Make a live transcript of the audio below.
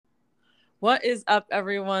What is up,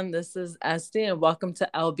 everyone? This is Esty, and welcome to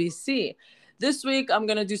LBC. This week, I'm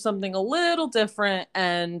going to do something a little different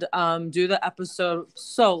and do the episode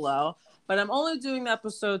solo, but I'm only doing the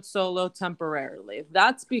episode solo temporarily.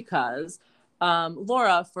 That's because,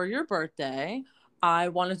 Laura, for your birthday, I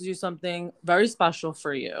wanted to do something very special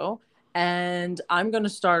for you. And I'm going to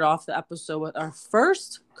start off the episode with our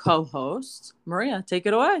first co host. Maria, take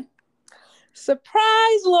it away.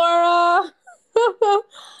 Surprise, Laura!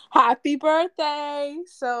 Happy birthday!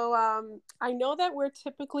 So I know that we're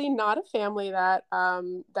typically not a family that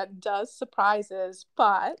does surprises,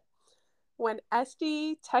 but when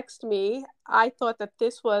Esty texted me, I thought that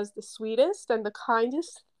this was the sweetest and the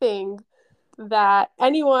kindest thing that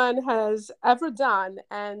anyone has ever done,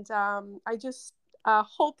 and I just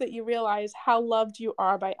hope that you realize how loved you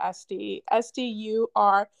are by Esty. Esty, you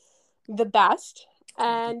are the best.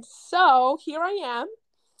 And so here I am,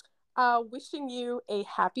 wishing you a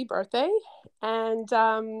happy birthday. And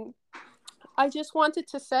I just wanted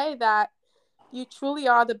to say that you truly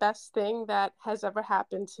are the best thing that has ever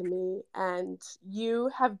happened to me. And you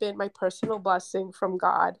have been my personal blessing from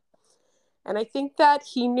God. And I think that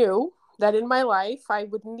He knew that in my life I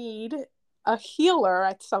would need a healer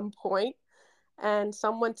at some point and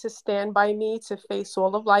someone to stand by me to face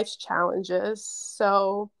all of life's challenges.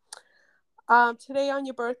 So today on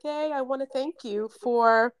your birthday, I want to thank you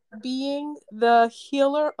for being the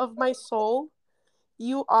healer of my soul.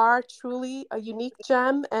 You are truly a unique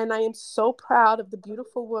gem, and I am so proud of the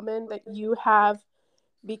beautiful woman that you have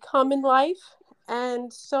become in life.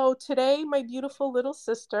 And so today, my beautiful little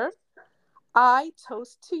sister, I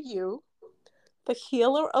toast to you, the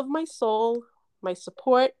healer of my soul, my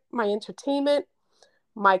support, my entertainment,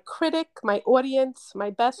 my critic, my audience, my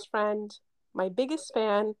best friend, my biggest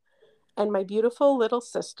fan, and my beautiful little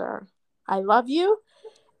sister. I love you,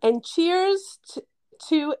 and cheers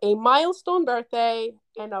to a milestone birthday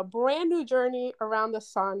and a brand new journey around the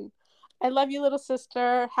sun. I love you, little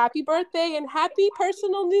sister. Happy birthday and happy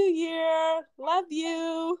personal new year. Love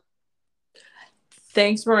you.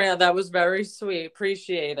 Thanks, Maria. That was very sweet.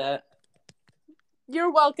 Appreciate it.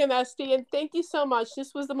 You're welcome, Esty, and thank you so much.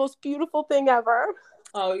 This was the most beautiful thing ever.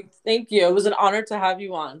 Oh, thank you. It was an honor to have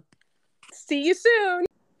you on. See you soon.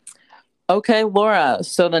 Okay, Laura.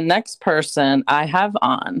 So the next person I have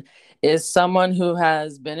on is someone who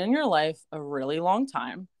has been in your life a really long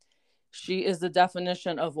time. She is the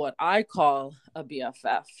definition of what I call a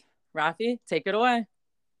BFF. Rafi, take it away.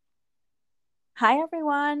 Hi,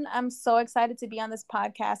 everyone. I'm so excited to be on this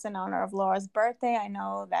podcast in honor of Laura's birthday. I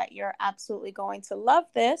know that you're absolutely going to love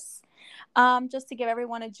this. Just to give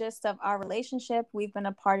everyone a gist of our relationship, we've been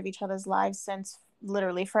a part of each other's lives since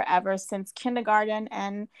literally forever, since kindergarten,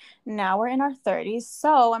 and now we're in our 30s.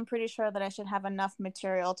 So I'm pretty sure that I should have enough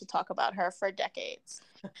material to talk about her for decades.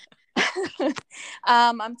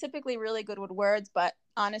 I'm typically really good with words, but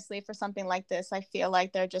honestly, for something like this, I feel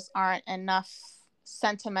like there just aren't enough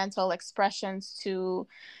sentimental expressions to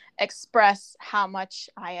express how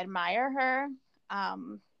much I admire her.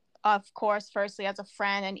 Of course, firstly as a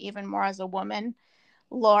friend and even more as a woman.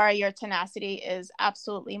 Laura, your tenacity is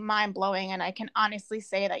absolutely mind-blowing, and I can honestly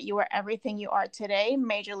say that you are everything you are today,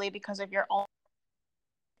 majorly because of your own.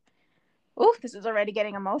 Ooh, this is already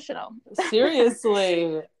getting emotional.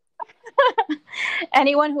 Seriously.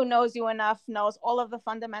 Anyone who knows you enough knows all of the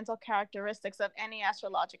fundamental characteristics of any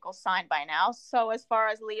astrological sign by now. So as far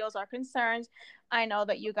as Leos are concerned, I know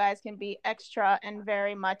that you guys can be extra and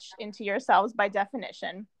very much into yourselves by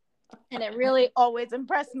definition. And it really always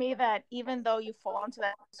impressed me that even though you fall into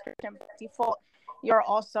that description by default, you're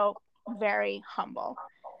also very humble.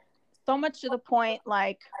 So much to the point,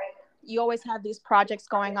 like, you always have these projects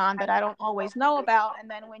going on that I don't always know about. And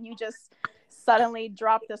then when you just suddenly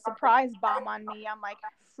drop the surprise bomb on me, I'm like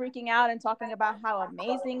freaking out and talking about how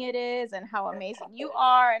amazing it is and how amazing you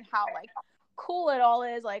are and how like cool it all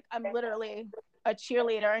is. Like, I'm literally a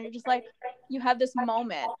cheerleader, and you're just like, you have this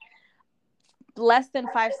moment, less than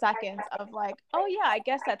 5 seconds of like, oh yeah, I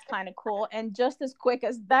guess that's kind of cool. And just as quick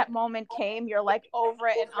as that moment came, you're like over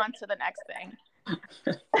it and on to the next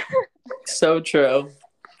thing. So true.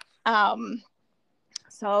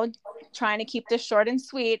 So trying to keep this short and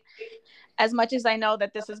sweet. As much as I know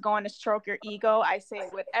that this is going to stroke your ego, I say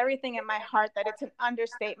with everything in my heart that it's an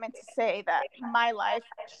understatement to say that my life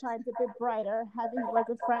shines a bit brighter having you as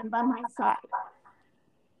a friend by my side.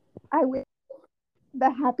 I wish the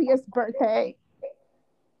happiest birthday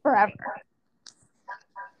forever.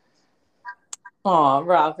 Aw,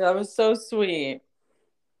 Ralph, that was so sweet.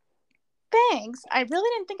 Thanks. I really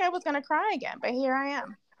didn't think I was going to cry again, but here I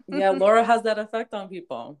am. Yeah, Laura has that effect on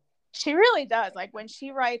people. She really does. Like when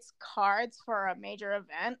she writes cards for a major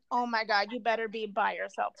event, oh my God, you better be by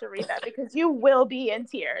yourself to read that because you will be in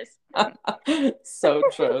tears. So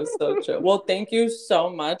true. So true. Well, thank you so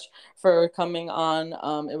much for coming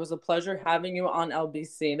on. It was a pleasure having you on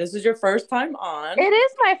LBC. This is your first time on. It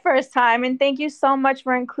is my first time. And thank you so much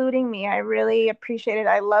for including me. I really appreciate it.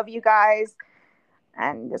 I love you guys.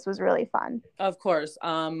 And this was really fun. Of course.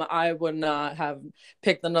 I would not have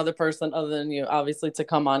picked another person other than you, obviously, to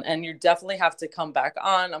come on. And you definitely have to come back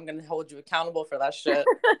on. I'm going to hold you accountable for that shit.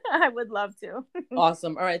 I would love to.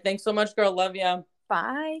 Awesome. All right. Thanks so much, girl. Love you.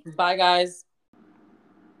 Bye. Bye, guys.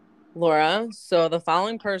 Laura, so the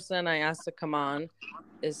following person I asked to come on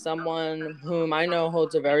is someone whom I know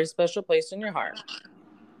holds a very special place in your heart.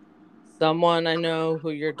 Someone I know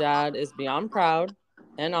who your dad is beyond proud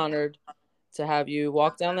and honored to have you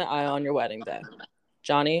walk down the aisle on your wedding day.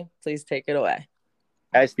 Johnny, please take it away.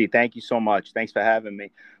 Esty, thank you so much. Thanks for having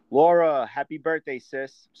me. Laura, happy birthday,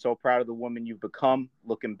 sis. So proud of the woman you've become.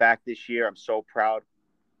 Looking back this year, I'm so proud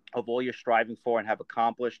of all you're striving for and have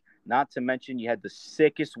accomplished. Not to mention you had the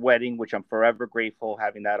sickest wedding, which I'm forever grateful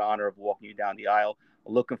having that honor of walking you down the aisle.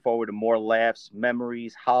 Looking forward to more laughs,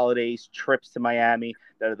 memories, holidays, trips to Miami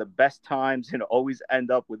that are the best times and always end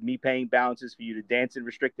up with me paying bounces for you to dance in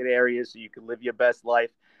restricted areas so you can live your best life.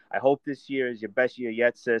 I hope this year is your best year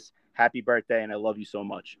yet, sis. Happy birthday, and I love you so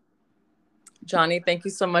much. Johnny, thank you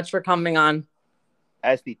so much for coming on.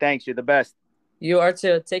 Esty, thanks. You're the best. You are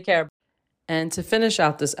too. Take care. And to finish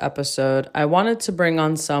out this episode, I wanted to bring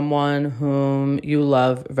on someone whom you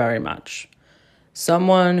love very much.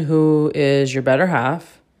 Someone who is your better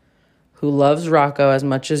half, who loves Rocco as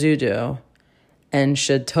much as you do, and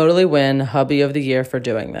should totally win Hubby of the Year for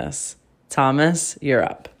doing this. Thomas, you're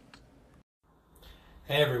up.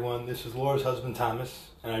 Hey everyone, this is Laura's husband Thomas,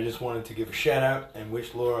 and I just wanted to give a shout out and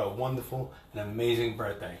wish Laura a wonderful and amazing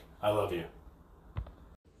birthday. I love you.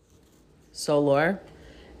 So Laura,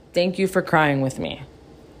 thank you for crying with me,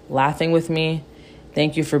 laughing with me.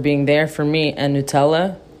 Thank you for being there for me and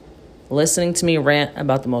Nutella, listening to me rant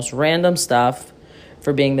about the most random stuff,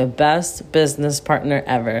 for being the best business partner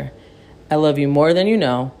ever. I love you more than you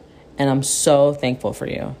know, and I'm so thankful for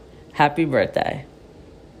you. Happy birthday.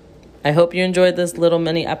 I hope you enjoyed this little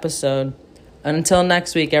mini episode. Until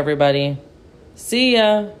next week, everybody. See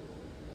ya.